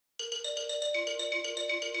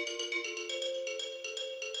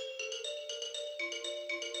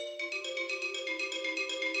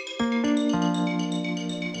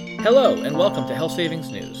Hello, and welcome to Health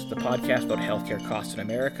Savings News, the podcast about healthcare costs in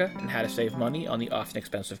America and how to save money on the often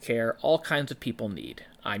expensive care all kinds of people need.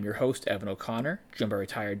 I'm your host, Evan O'Connor, joined by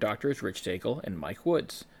retired doctors Rich Daigle and Mike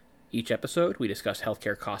Woods. Each episode, we discuss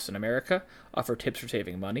healthcare costs in America, offer tips for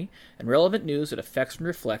saving money, and relevant news that affects and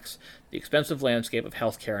reflects the expensive landscape of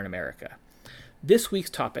healthcare in America. This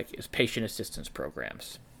week's topic is patient assistance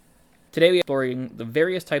programs. Today, we are exploring the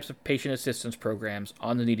various types of patient assistance programs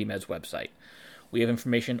on the NeedyMeds website. We have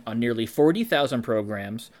information on nearly 40,000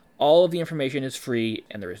 programs. All of the information is free,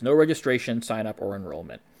 and there is no registration, sign-up, or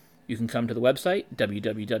enrollment. You can come to the website,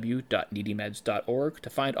 www.needymeds.org, to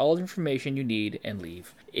find all the information you need and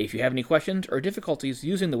leave. If you have any questions or difficulties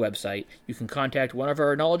using the website, you can contact one of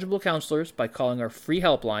our knowledgeable counselors by calling our free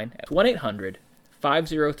helpline at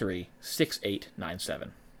 1-800-503-6897.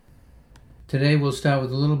 Today we'll start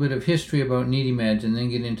with a little bit of history about NeedyMeds and then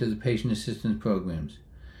get into the patient assistance programs.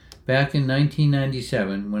 Back in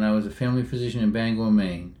 1997, when I was a family physician in Bangor,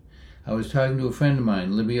 Maine, I was talking to a friend of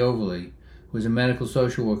mine, Libby Overly, who was a medical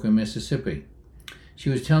social worker in Mississippi.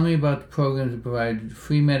 She was telling me about the programs that provide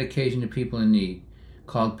free medication to people in need,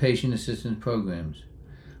 called patient assistance programs.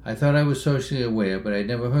 I thought I was socially aware, but I'd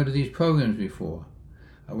never heard of these programs before.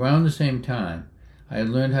 Around the same time, I had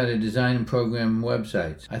learned how to design and program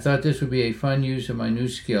websites. I thought this would be a fun use of my new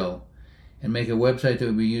skill and make a website that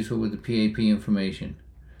would be useful with the PAP information.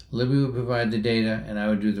 Libby would provide the data, and I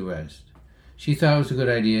would do the rest. She thought it was a good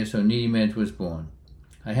idea, so NeedyMeds was born.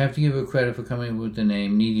 I have to give her credit for coming up with the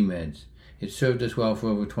name NeedyMeds. It served us well for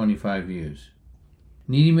over 25 years.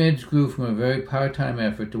 NeedyMeds grew from a very part-time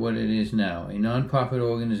effort to what it is now, a non-profit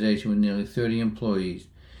organization with nearly 30 employees,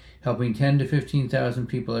 helping 10,000 to 15,000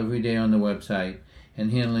 people every day on the website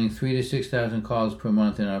and handling 3,000 to 6,000 calls per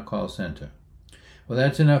month in our call center. Well,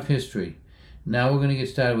 that's enough history. Now we're going to get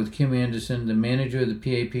started with Kim Anderson, the manager of the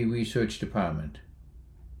PAP Research Department.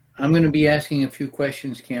 I'm going to be asking a few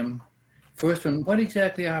questions, Kim. First one, what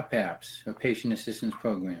exactly are PAPs, or patient assistance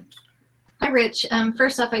programs? Hi, Rich.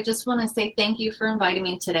 First off, I just want to say thank you for inviting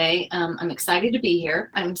me today. I'm excited to be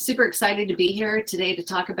here. I'm super excited to be here today to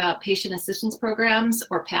talk about patient assistance programs,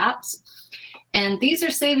 or PAPs. And these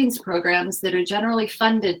are savings programs that are generally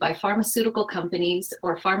funded by pharmaceutical companies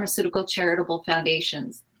or pharmaceutical charitable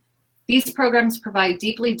foundations. These programs provide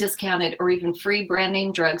deeply discounted or even free brand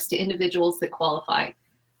name drugs to individuals that qualify.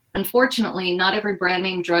 Unfortunately, not every brand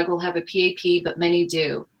name drug will have a PAP, but many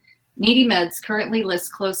do. NeedyMeds currently lists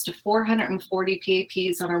close to 440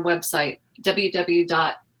 PAPs on our website,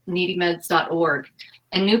 www.needymeds.org,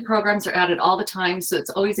 and new programs are added all the time, so it's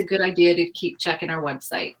always a good idea to keep checking our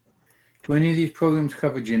website. Do any of these programs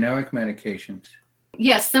cover generic medications?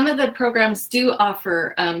 Yes, some of the programs do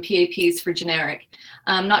offer PAPs for generic.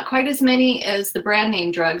 Not quite as many as the brand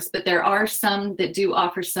name drugs, but there are some that do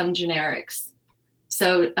offer some generics.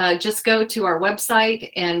 So just go to our website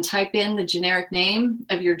and type in the generic name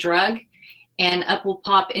of your drug, and up will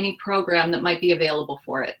pop any program that might be available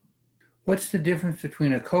for it. What's the difference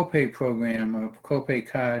between a copay program, a copay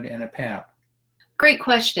card, and a PAP? Great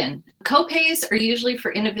question. Copays are usually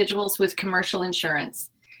for individuals with commercial insurance.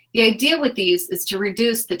 The idea with these is to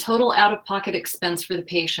reduce the total out-of-pocket expense for the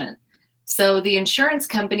patient. So the insurance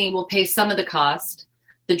company will pay some of the cost.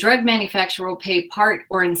 The drug manufacturer will pay part,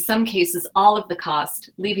 or in some cases, all of the cost,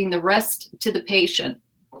 leaving the rest to the patient.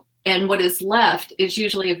 And what is left is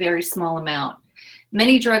usually a very small amount.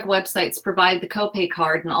 Many drug websites provide the copay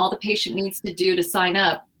card, and all the patient needs to do to sign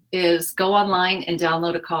up is go online and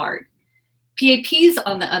download a card. PAPs,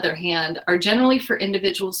 on the other hand, are generally for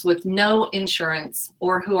individuals with no insurance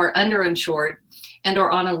or who are underinsured and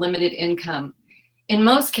or on a limited income. In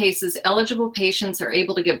most cases, eligible patients are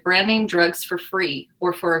able to get brand name drugs for free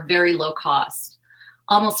or for a very low cost.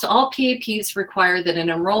 Almost all PAPs require that an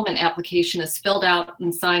enrollment application is filled out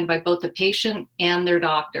and signed by both the patient and their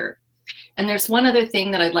doctor. And there's one other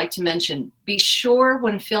thing that I'd like to mention. Be sure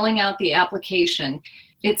when filling out the application,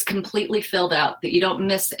 it's completely filled out, that you don't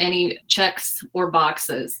miss any checks or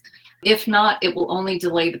boxes. If not, it will only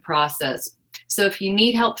delay the process. So if you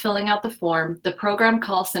need help filling out the form, the program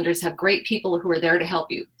call centers have great people who are there to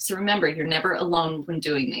help you. So remember, you're never alone when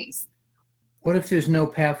doing these. What if there's no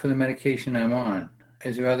PAP for the medication I'm on?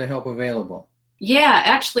 Is there other help available? Yeah,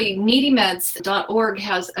 actually, needymeds.org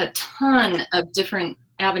has a ton of different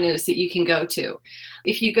avenues that you can go to.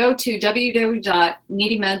 If you go to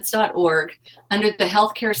www.needymeds.org, under the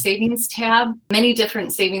Healthcare Savings tab, many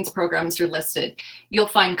different savings programs are listed. You'll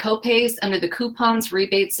find copays under the Coupons,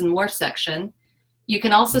 Rebates, and More section. You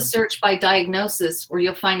can also search by diagnosis, where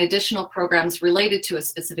you'll find additional programs related to a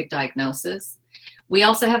specific diagnosis. We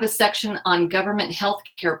also have a section on government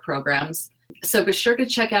healthcare programs. So be sure to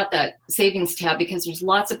check out that savings tab, because there's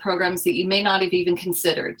lots of programs that you may not have even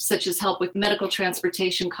considered, such as help with medical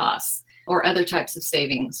transportation costs or other types of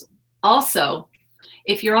savings. Also,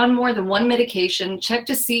 if you're on more than one medication, check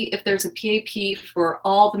to see if there's a PAP for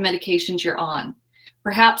all the medications you're on.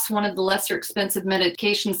 Perhaps one of the lesser expensive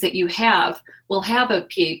medications that you have will have a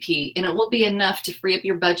PAP, and it will be enough to free up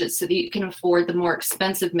your budget so that you can afford the more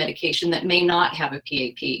expensive medication that may not have a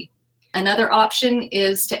PAP. Another option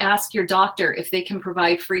is to ask your doctor if they can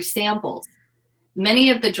provide free samples. Many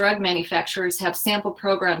of the drug manufacturers have sample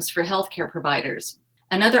programs for healthcare providers.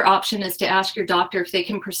 Another option is to ask your doctor if they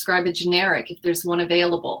can prescribe a generic if there's one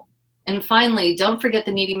available. And finally, don't forget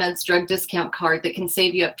the Needy Meds drug discount card that can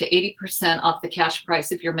save you up to 80% off the cash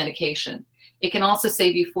price of your medication. It can also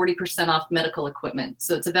save you 40% off medical equipment,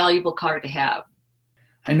 so it's a valuable card to have.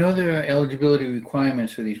 I know there are eligibility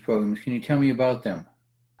requirements for these programs. Can you tell me about them?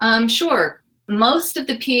 Sure. Most of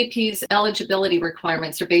the PAP's eligibility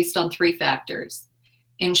requirements are based on 3 factors: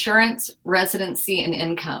 insurance, residency, and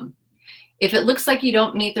income. If it looks like you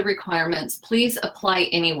don't meet the requirements, please apply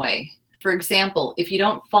anyway. For example, if you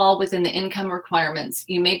don't fall within the income requirements,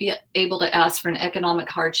 you may be able to ask for an economic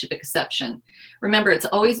hardship exception. Remember, it's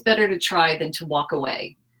always better to try than to walk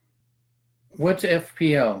away. What's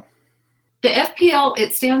FPL? The FPL,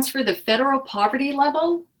 it stands for the federal poverty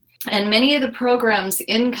level, and many of the programs'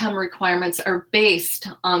 income requirements are based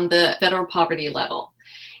on the federal poverty level.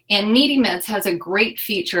 And Needy Meds has a great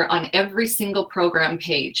feature on every single program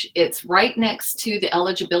page. It's right next to the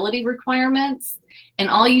eligibility requirements. And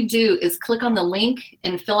all you do is click on the link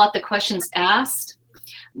and fill out the questions asked.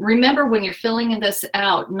 Remember, when you're filling this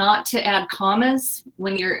out, not to add commas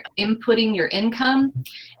when you're inputting your income,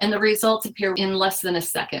 and the results appear in less than a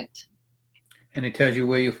second. And it tells you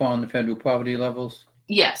where you fall in the federal poverty levels?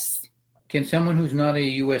 Yes. Can someone who's not a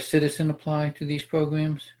U.S. citizen apply to these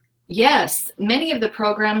programs? Yes. Many of the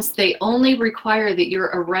programs, they only require that you're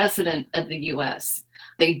a resident of the U.S.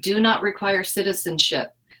 They do not require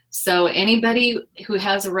citizenship. So anybody who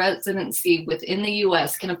has a residency within the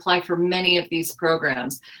U.S. can apply for many of these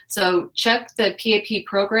programs. So check the PAP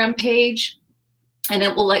program page, and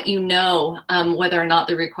it will let you know whether or not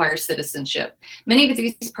they require citizenship. Many of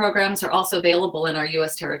these programs are also available in our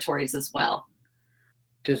U.S. territories as well.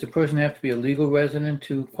 Does the person have to be a legal resident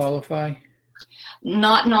to qualify?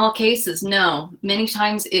 Not in all cases, no. Many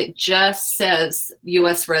times it just says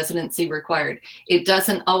U.S. residency required. It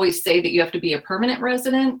doesn't always say that you have to be a permanent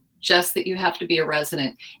resident, just that you have to be a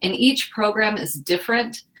resident. And each program is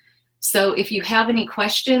different. So if you have any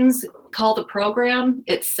questions, call the program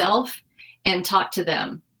itself and talk to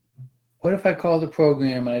them. What if I call the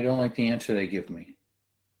program and I don't like the answer they give me?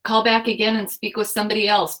 Call back again and speak with somebody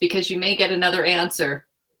else, because you may get another answer.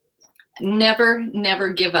 Never,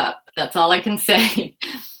 never give up. That's all I can say.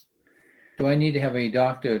 Do I need to have a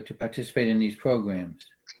doctor to participate in these programs?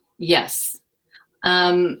 Yes.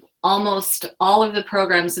 Almost all of the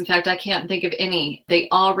programs, in fact, I can't think of any, they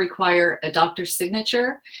all require a doctor's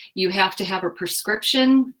signature. You have to have a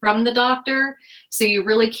prescription from the doctor. So you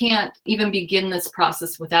really can't even begin this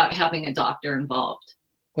process without having a doctor involved.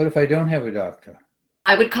 What if I don't have a doctor?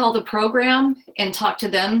 I would call the program and talk to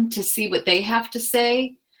them to see what they have to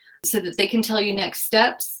say, so that they can tell you next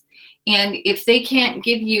steps. And if they can't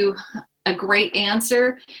give you a great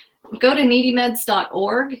answer, go to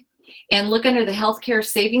needymeds.org and look under the Healthcare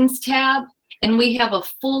Savings tab. And we have a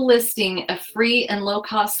full listing of free and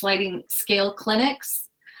low-cost sliding scale clinics.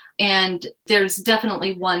 And there's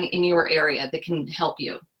definitely one in your area that can help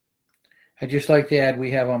you. I'd just like to add,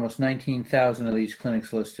 we have almost 19,000 of these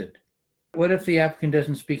clinics listed. What if the applicant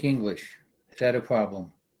doesn't speak English? Is that a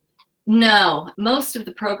problem? No, most of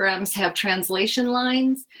the programs have translation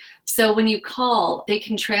lines. So when you call, they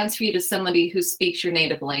can transfer you to somebody who speaks your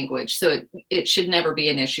native language. So it should never be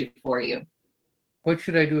an issue for you. What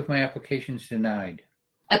should I do if my application is denied?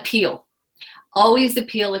 Appeal. Always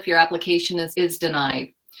appeal if your application is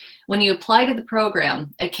denied. When you apply to the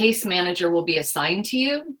program, a case manager will be assigned to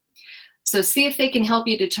you. So see if they can help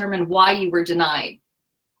you determine why you were denied.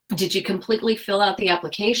 Did you completely fill out the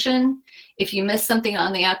application? If you missed something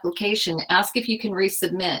on the application, ask if you can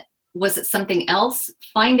resubmit. Was it something else?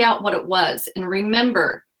 Find out what it was. And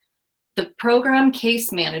remember, the program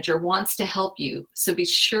case manager wants to help you, so be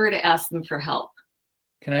sure to ask them for help.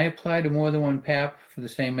 Can I apply to more than one PAP for the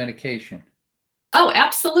same medication? Oh,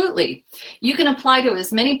 absolutely. You can apply to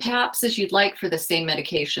as many PAPs as you'd like for the same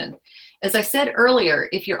medication. As I said earlier,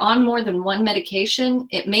 if you're on more than one medication,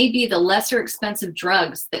 it may be the lesser expensive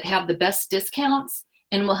drugs that have the best discounts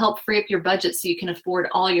and will help free up your budget so you can afford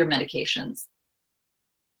all your medications.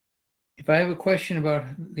 If I have a question about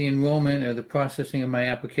the enrollment or the processing of my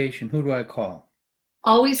application, who do I call?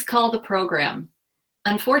 Always call the program.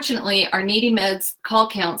 Unfortunately, our Needy Meds call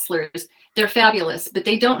counselors, they're fabulous, but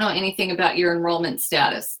they don't know anything about your enrollment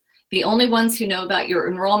status. The only ones who know about your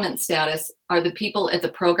enrollment status are the people at the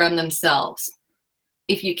program themselves.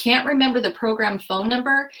 If you can't remember the program phone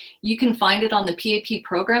number, you can find it on the PAP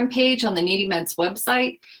program page on the Needy Meds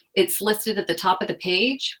website. It's listed at the top of the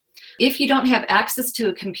page. If you don't have access to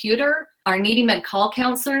a computer, our Needy Med call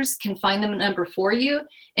counselors can find the number for you,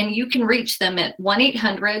 and you can reach them at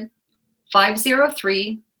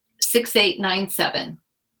 1-800-503-6897.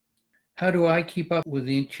 How do I keep up with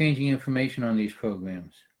the changing information on these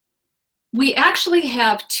programs? We actually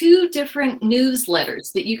have 2 different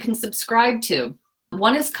newsletters that you can subscribe to.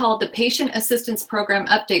 One is called the Patient Assistance Program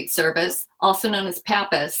Update Service, also known as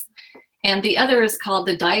PAPAS, and the other is called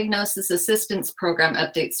the Diagnosis Assistance Program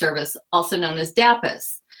Update Service, also known as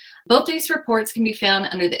DAPAS. Both these reports can be found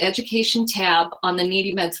under the Education tab on the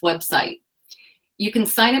Needy Meds website. You can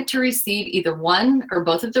sign up to receive either one or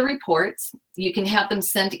both of the reports. You can have them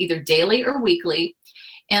sent either daily or weekly.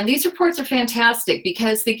 And these reports are fantastic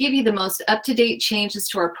because they give you the most up-to-date changes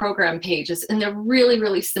to our program pages, and they're really,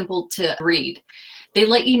 really simple to read. They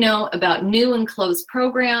let you know about new and closed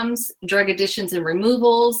programs, drug additions and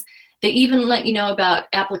removals. They even let you know about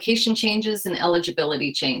application changes and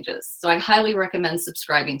eligibility changes. So I highly recommend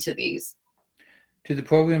subscribing to these. Do the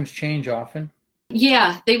programs change often?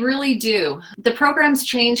 Yeah, they really do. The programs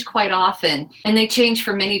change quite often, and they change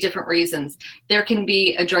for many different reasons. There can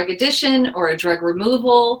be a drug addition or a drug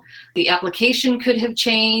removal. The application could have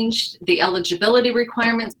changed. The eligibility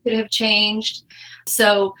requirements could have changed.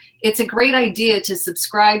 So it's a great idea to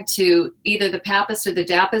subscribe to either the PAPAS or the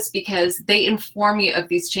DAPAS because they inform you of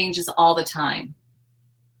these changes all the time.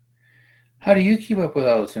 How do you keep up with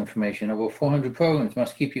all this information? Over 400 programs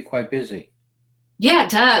must keep you quite busy. Yeah, it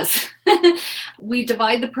does. We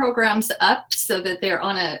divide the programs up so that they're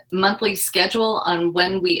on a monthly schedule on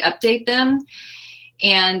when we update them.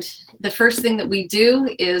 And the first thing that we do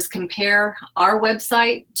is compare our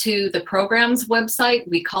website to the program's website.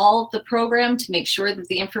 We call the program to make sure that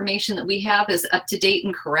the information that we have is up to date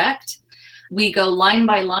and correct. We go line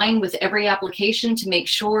by line with every application to make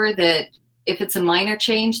sure that if it's a minor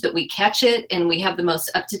change that we catch it and we have the most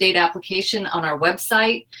up-to-date application on our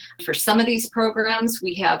website. For some of these programs,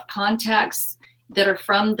 we have contacts that are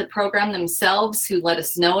from the program themselves who let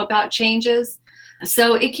us know about changes.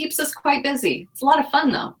 So it keeps us quite busy. It's a lot of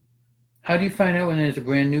fun though. How do you find out when there's a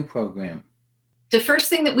brand new program? The first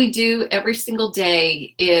thing that we do every single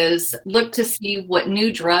day is look to see what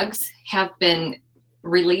new drugs have been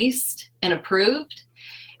released and approved.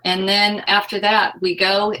 And then after that, we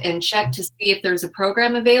go and check to see if there's a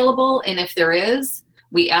program available. And if there is,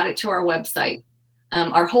 we add it to our website.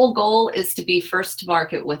 Our whole goal is to be first to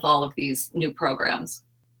market with all of these new programs.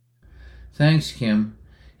 Thanks, Kim.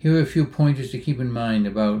 Here are a few pointers to keep in mind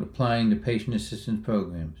about applying to patient assistance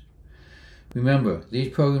programs. Remember, these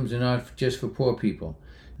programs are not just for poor people.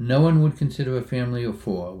 No one would consider a family of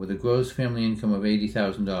 4 with a gross family income of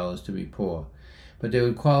 $80,000 to be poor, but they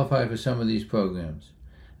would qualify for some of these programs.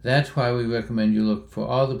 That's why we recommend you look for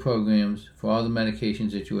all the programs for all the medications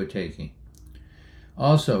that you are taking.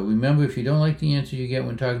 Also, remember, if you don't like the answer you get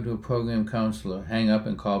when talking to a program counselor, hang up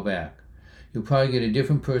and call back. You'll probably get a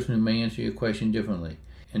different person who may answer your question differently.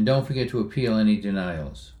 And don't forget to appeal any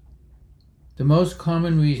denials. The most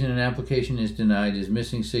common reason an application is denied is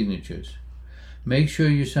missing signatures. Make sure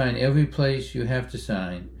you sign every place you have to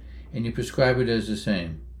sign, and your prescriber does the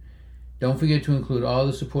same. Don't forget to include all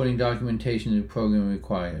the supporting documentation the program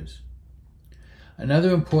requires.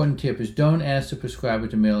 Another important tip is don't ask the prescriber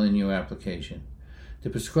to mail in your application.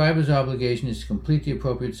 The prescriber's obligation is to complete the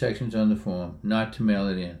appropriate sections on the form, not to mail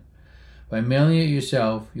it in. By mailing it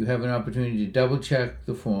yourself, you have an opportunity to double-check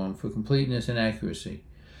the form for completeness and accuracy.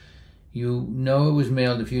 You know it was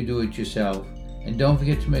mailed if you do it yourself, and don't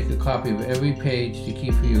forget to make a copy of every page to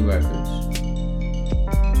keep for your records.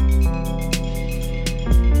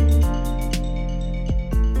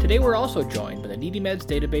 Today we're also joined by the Needy Meds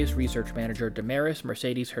database research manager Damaris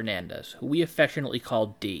Mercedes Hernandez, who we affectionately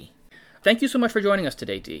call Dee. Thank you so much for joining us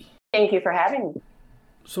today, Dee. Thank you for having me.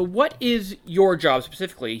 So what is your job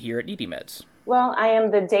specifically here at Needy Meds? Well, I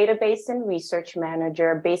am the database and research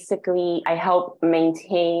manager. Basically, I help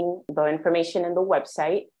maintain the information in the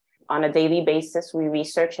website. On a daily basis, we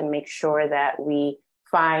research and make sure that we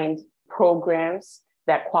find programs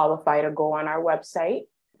that qualify to go on our website.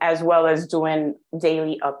 as well as doing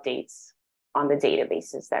daily updates on the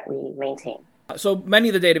databases that we maintain. So many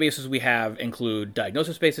of the databases we have include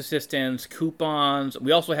diagnosis-based assistance, coupons.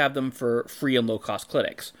 We also have them for free and low-cost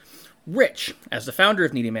clinics. Rich, as the founder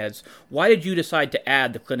of NeedyMeds, why did you decide to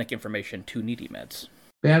add the clinic information to NeedyMeds?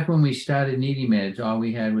 Back when we started NeedyMeds, all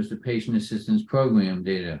we had was the patient assistance program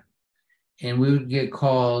data. And we would get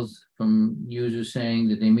calls from users saying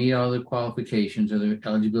that they meet all the qualifications or the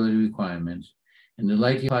eligibility requirements, and they'd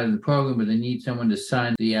like to apply to the program, but they need someone to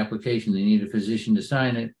sign the application. They need a physician to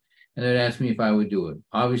sign it, and they'd ask me if I would do it.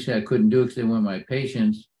 Obviously, I couldn't do it because they weren't my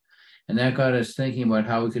patients, and that got us thinking about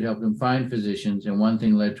how we could help them find physicians, and one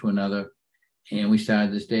thing led to another, and we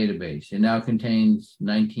started this database. It now contains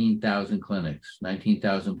 19,000 clinics,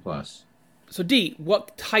 19,000 plus. So Dee,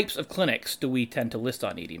 what types of clinics do we tend to list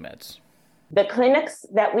on NeedyMeds? The clinics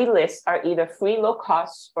that we list are either free, low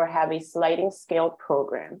cost, or have a sliding scale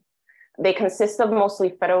program. They consist of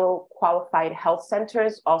mostly federal qualified health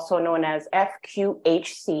centers, also known as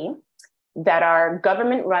FQHC, that are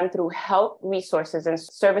government run through Health Resources and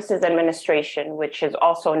Services Administration, which is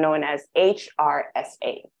also known as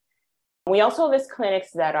HRSA. We also list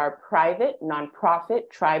clinics that are private, nonprofit,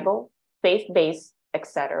 tribal, faith-based,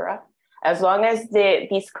 etc., as long as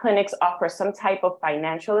these clinics offer some type of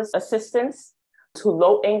financial assistance to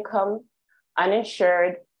low-income,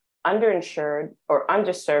 uninsured, underinsured, or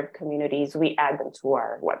underserved communities, we add them to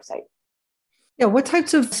our website. Yeah, what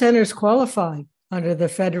types of centers qualify under the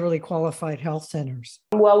federally qualified health centers?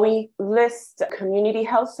 Well, we list community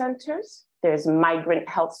health centers. There's migrant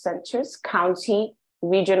health centers, county,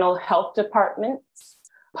 regional health departments,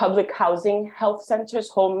 public housing health centers,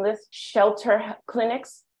 homeless shelter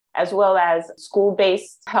clinics, as well as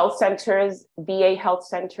school-based health centers, VA health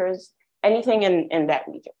centers, anything in that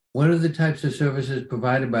region. What are the types of services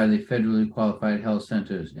provided by the federally qualified health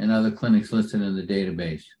centers and other clinics listed in the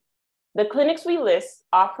database? The clinics we list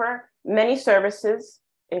offer many services,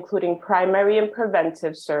 including primary and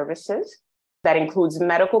preventive services. That includes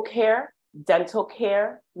medical care, dental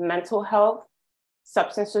care, mental health,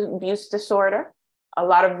 substance abuse disorder. A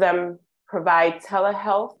lot of them provide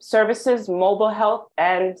telehealth services, mobile health,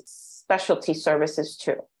 and specialty services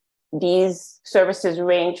too. These services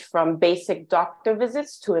range from basic doctor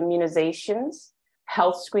visits to immunizations,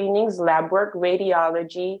 health screenings, lab work,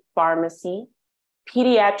 radiology, pharmacy,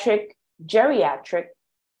 pediatric, geriatric,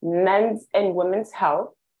 men's and women's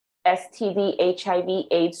health, STD, HIV,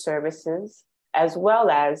 AIDS services, as well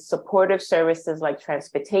as supportive services like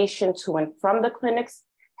transportation to and from the clinics,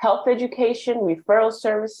 health education, referral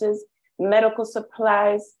services, medical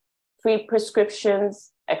supplies, free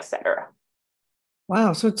prescriptions, etc.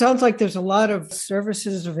 Wow. So it sounds like there's a lot of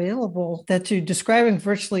services available that you're describing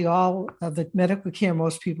virtually all of the medical care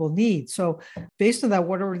most people need. So based on that,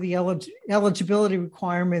 what are the eligibility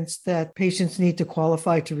requirements that patients need to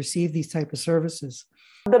qualify to receive these type of services?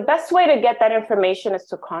 The best way to get that information is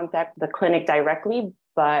to contact the clinic directly,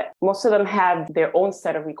 but most of them have their own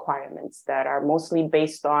set of requirements that are mostly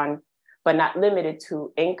based on, but not limited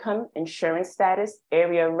to, income, insurance status,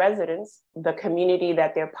 area residence, the community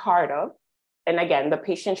that they're part of. And again, the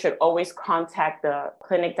patient should always contact the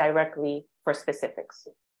clinic directly for specifics.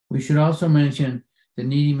 We should also mention that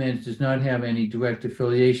NeedyMeds does not have any direct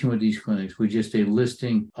affiliation with these clinics. We're just a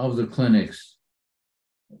listing of the clinics.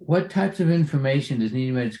 What types of information does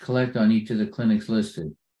NeedyMeds collect on each of the clinics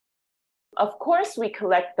listed? Of course, we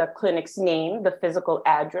collect the clinic's name, the physical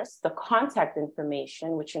address, the contact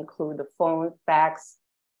information, which include the phone, fax,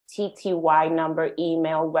 TTY number,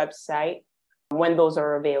 email, website, when those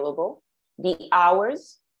are available, the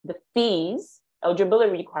hours, the fees,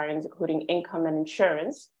 eligibility requirements, including income and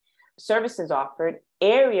insurance, services offered,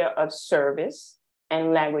 area of service,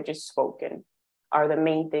 and languages spoken are the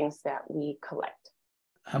main things that we collect.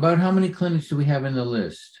 About how many clinics do we have in the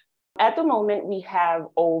list? At the moment, we have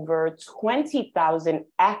over 20,000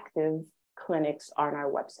 active clinics on our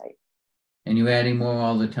website. And you're adding more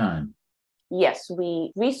all the time? Yes,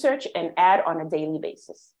 we research and add on a daily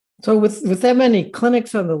basis. So with that many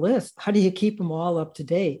clinics on the list, how do you keep them all up to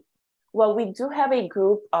date? Well, we do have a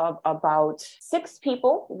group of about 6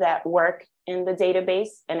 people that work in the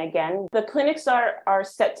database. And again, the clinics are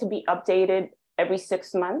set to be updated every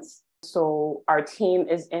 6 months. So our team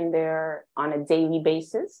is in there on a daily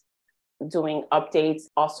basis, doing updates,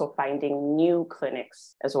 also finding new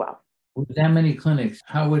clinics as well. With that many clinics,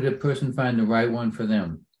 how would a person find the right one for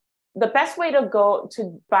them? The best way to go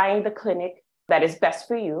to find the clinic that is best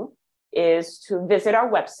for you is to visit our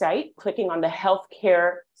website, clicking on the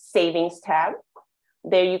Healthcare Savings tab.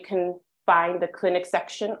 There you can find the clinic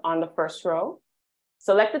section on the first row.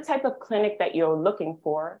 Select the type of clinic that you're looking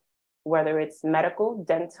for, whether it's medical,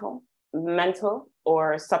 dental, mental,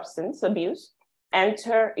 or substance abuse.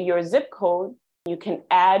 Enter your zip code. You can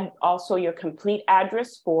add also your complete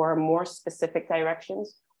address for more specific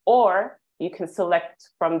directions, or you can select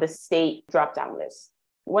from the state drop-down list.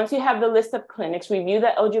 Once you have the list of clinics, review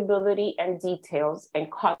the eligibility and details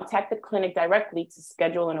and contact the clinic directly to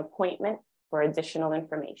schedule an appointment for additional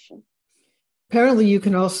information. Apparently, you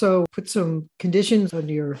can also put some conditions on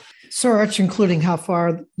your search, including how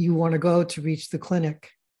far you want to go to reach the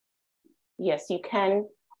clinic. Yes, you can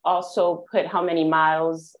also put how many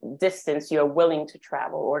miles distance you're willing to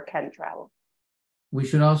travel or can travel. We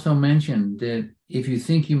should also mention that if you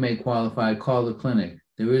think you may qualify, call the clinic.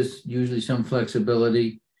 There is usually some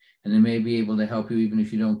flexibility, and they may be able to help you even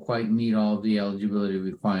if you don't quite meet all of the eligibility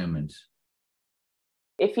requirements.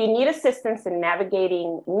 If you need assistance in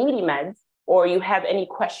navigating NeedyMeds, or you have any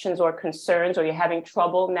questions or concerns, or you're having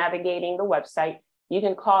trouble navigating the website, you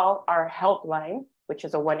can call our helpline, which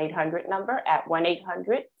is a 1-800 number at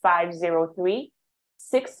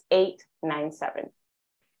 1-800-503-6897.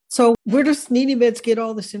 So where does NeedyMeds get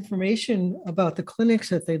all this information about the clinics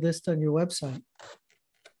that they list on your website?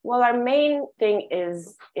 Well, our main thing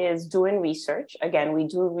is doing research. Again, we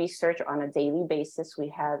do research on a daily basis. We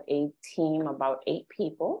have a team, about 8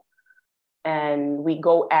 people, and we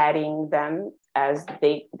go adding them as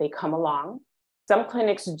they come along. Some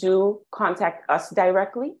clinics do contact us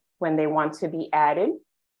directly when they want to be added,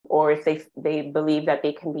 or if they believe that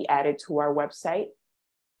they can be added to our website.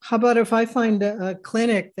 How about if I find a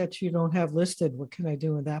clinic that you don't have listed, what can I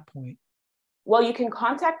do at that point? Well, you can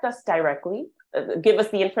contact us directly. Give us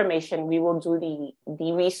the information. We will do the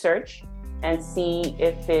research and see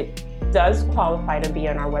if it does qualify to be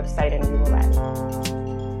on our website, and we will add it.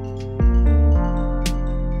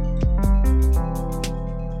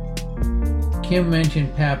 Kim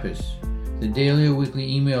mentioned PAPIS, the daily or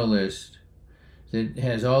weekly email list that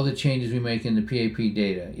has all the changes we make in the PAP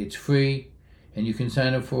data. It's free, and you can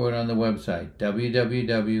sign up for it on the website,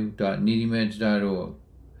 www.needymeds.org.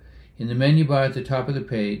 In the menu bar at the top of the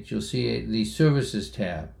page, you'll see the Services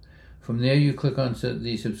tab. From there, you click on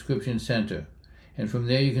the Subscription Center, and from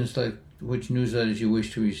there you can select which newsletters you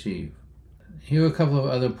wish to receive. Here are a couple of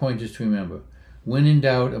other pointers to remember. When in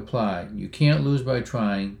doubt, apply. You can't lose by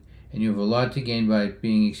trying, and you have a lot to gain by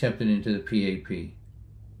being accepted into the PAP.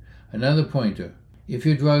 Another pointer: if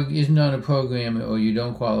your drug isn't on a program or you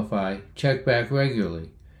don't qualify, check back regularly.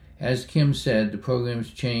 As Kim said, the programs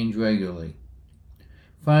change regularly.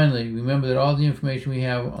 Finally, remember that all the information we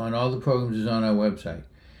have on all the programs is on our website.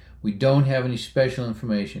 We don't have any special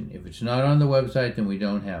information. If it's not on the website, then we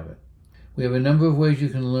don't have it. We have a number of ways you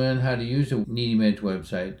can learn how to use the NeedyMeds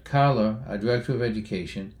website. Carla, our Director of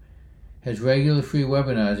Education, has regular free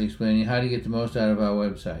webinars explaining how to get the most out of our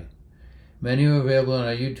website. Many are available on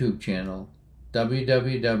our YouTube channel,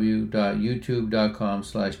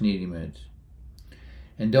 www.youtube.com/NeedyMeds.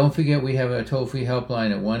 And don't forget we have a toll-free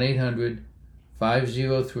helpline at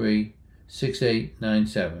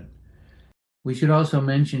 1-800-503-6897. We should also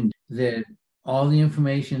mention that all the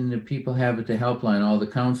information that people have at the helpline, all the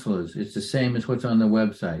counselors, it's the same as what's on the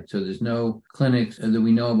website. So there's no clinics that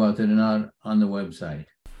we know about that are not on the website.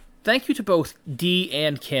 Thank you to both Dee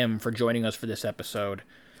and Kim for joining us for this episode.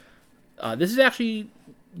 This is actually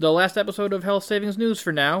the last episode of Health Savings News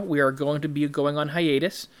for now. We are going to be going on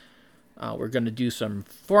hiatus. We're going to do some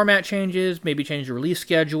format changes, maybe change the release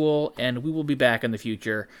schedule, and we will be back in the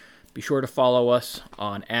future. Be sure to follow us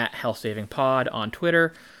on @HealthSavingPod on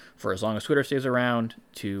Twitter for as long as Twitter stays around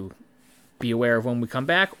to be aware of when we come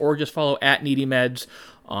back, or just follow @NeedyMeds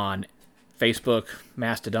on Facebook,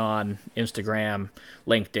 Mastodon, Instagram,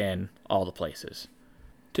 LinkedIn, all the places.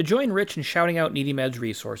 To join Rich in shouting out NeedyMeds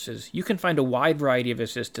resources, you can find a wide variety of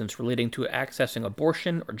assistance relating to accessing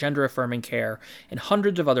abortion or gender-affirming care and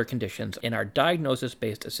hundreds of other conditions in our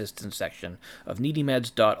diagnosis-based assistance section of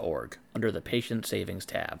needymeds.org under the Patient Savings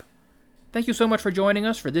tab. Thank you so much for joining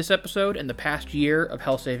us for this episode and the past year of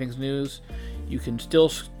Health Savings News. You can still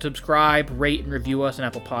subscribe, rate, and review us on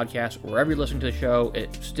Apple Podcasts. Wherever you're listening to the show,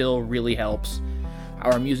 it still really helps.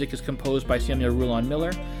 Our music is composed by Samuel Rulon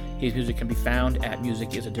Miller. His music can be found at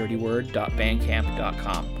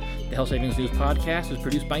musicisadirtyword.bandcamp.com. The Health Savings News podcast is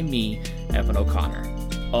produced by me, Evan O'Connor.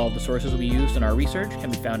 All of the sources we used in our research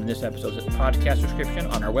can be found in this episode's podcast description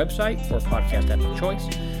on our website or podcast app of choice.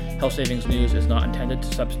 Health Savings News is not intended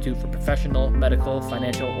to substitute for professional, medical,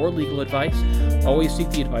 financial, or legal advice. Always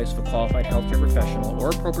seek the advice of a qualified healthcare professional or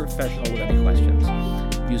appropriate professional with any questions.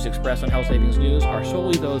 Views expressed on Health Savings News are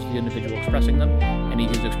solely those of the individual expressing them. Any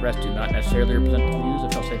views expressed do not necessarily represent the views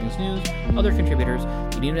of Health Savings News, other contributors,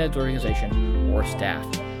 the NeedyMeds organization, or staff.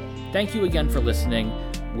 Thank you again for listening.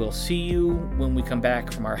 We'll see you when we come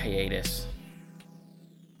back from our hiatus.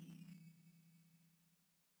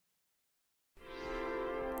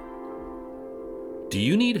 Do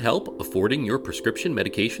you need help affording your prescription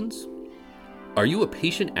medications? Are you a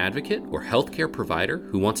patient advocate or healthcare provider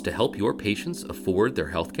who wants to help your patients afford their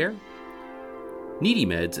healthcare? Needy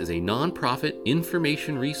Meds is a nonprofit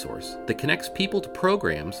information resource that connects people to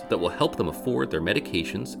programs that will help them afford their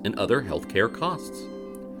medications and other healthcare costs.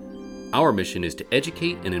 Our mission is to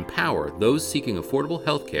educate and empower those seeking affordable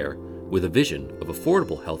healthcare with a vision of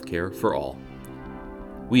affordable healthcare for all.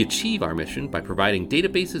 We achieve our mission by providing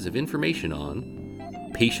databases of information on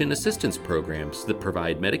patient assistance programs that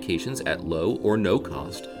provide medications at low or no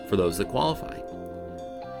cost for those that qualify,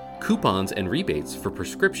 coupons and rebates for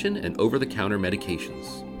prescription and over-the-counter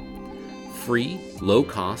medications, free,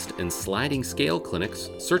 low-cost, and sliding scale clinics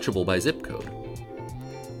searchable by zip code,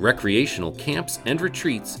 recreational camps and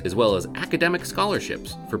retreats, as well as academic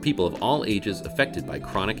scholarships for people of all ages affected by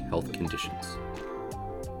chronic health conditions,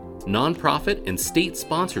 nonprofit and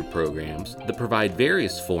state-sponsored programs that provide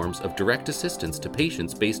various forms of direct assistance to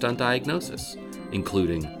patients based on diagnosis,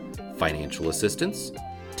 including financial assistance,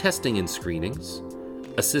 testing and screenings,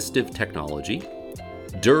 assistive technology,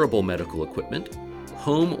 durable medical equipment,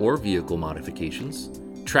 home or vehicle modifications,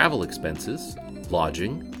 travel expenses,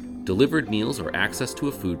 lodging, delivered meals or access to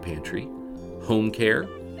a food pantry, home care,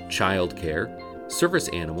 child care, service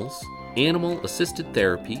animals, animal-assisted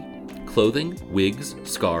therapy, clothing, wigs,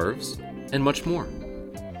 scarves, and much more.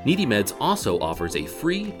 Needy Meds also offers a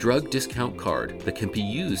free drug discount card that can be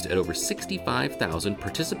used at over 65,000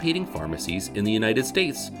 participating pharmacies in the United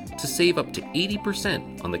States to save up to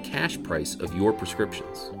 80% on the cash price of your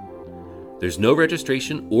prescriptions. There's no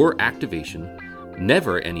registration or activation,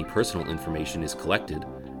 never any personal information is collected,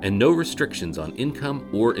 and no restrictions on income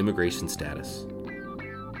or immigration status.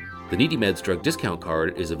 The Needy Meds drug discount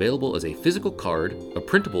card is available as a physical card, a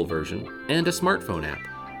printable version, and a smartphone app.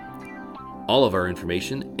 All of our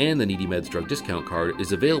information and the Needy Meds drug discount card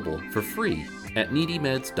is available for free at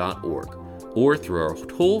needymeds.org or through our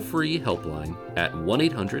toll-free helpline at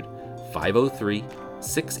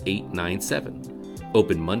 1-800-503-6897,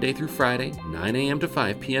 open Monday through Friday, 9 a.m. to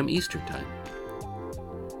 5 p.m. Eastern Time.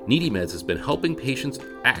 Needy Meds has been helping patients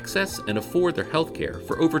access and afford their health care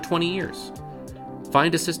for over 20 years.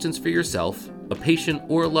 Find assistance for yourself, a patient,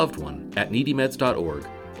 or a loved one at needymeds.org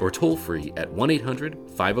or toll free at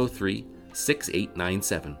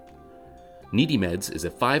 1-800-503-6897. Needy Meds is a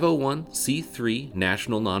 501c3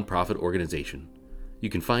 national nonprofit organization. You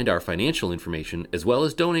can find our financial information as well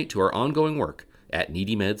as donate to our ongoing work at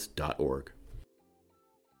needymeds.org.